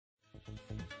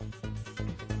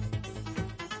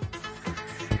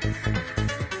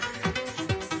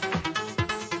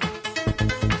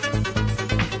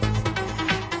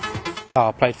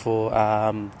I played for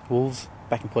Wolves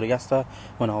back in Port Augusta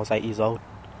when I was 8 years old.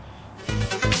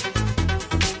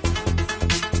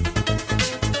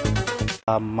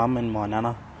 Mum and my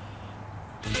nana.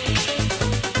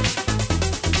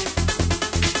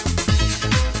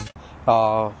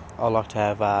 I like to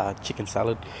have chicken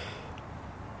salad.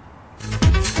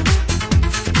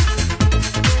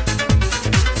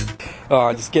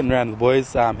 Just getting around with the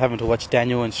boys, having to watch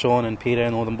Daniel and Sean and Peter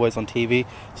and all them boys on TV,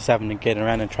 just having to get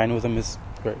around and train with them is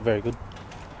very, very good.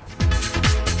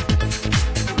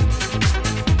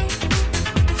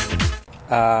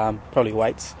 Probably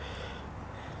weights.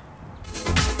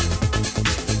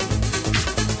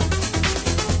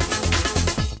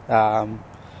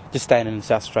 Just staying in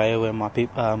South Australia where my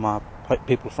people are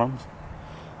from.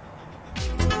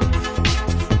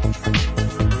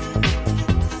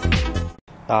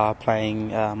 Playing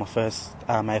my first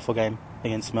AFL game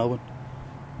against Melbourne.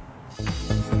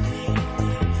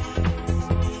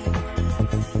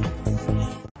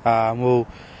 Well,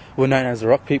 we're known as the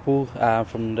Rock people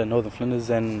from the Northern Flinders,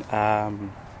 and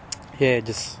yeah,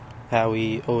 just how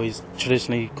we always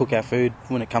traditionally cook our food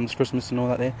when it comes to Christmas and all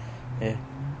that there. Yeah.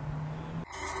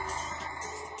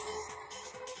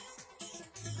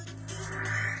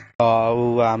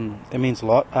 Well, it means a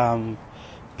lot.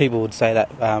 People would say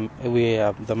that we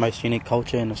are the most unique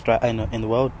culture in Australia, in the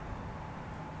world.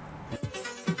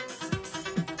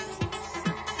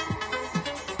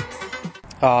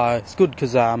 It's good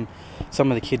because some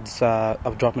of the kids are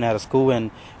dropping out of school, and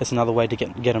it's another way to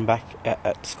get them back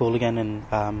at school again.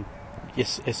 And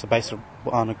it's based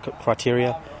on a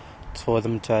criteria for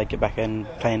them to get back and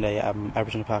play in the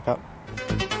Aboriginal Park Cup.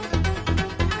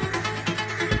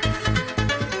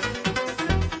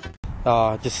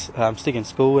 Just stick in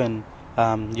school, and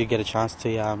you get a chance to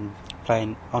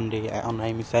play on the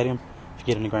AAMI Stadium if you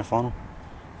get in the grand final.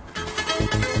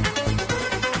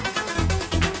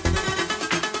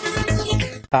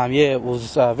 Yeah, it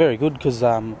was very good because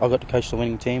I got to coach the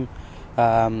winning team.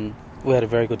 We had a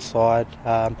very good side.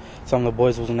 Some of the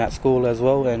boys wasn't at school as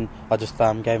well, and I just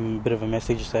gave them a bit of a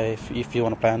message to say if you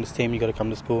want to play on this team, you got to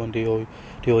come to school and do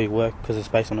all your work because it's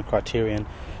based on a criterion.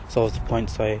 So was the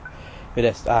point. So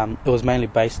it was mainly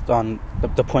based on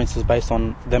the points was based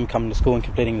on them coming to school and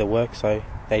completing the work. So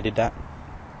they did that.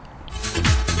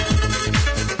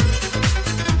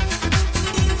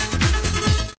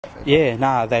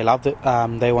 Yeah, they loved it.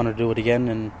 They wanted to do it again,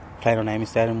 and playing on AAMI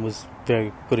Stadium was a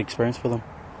very good experience for them.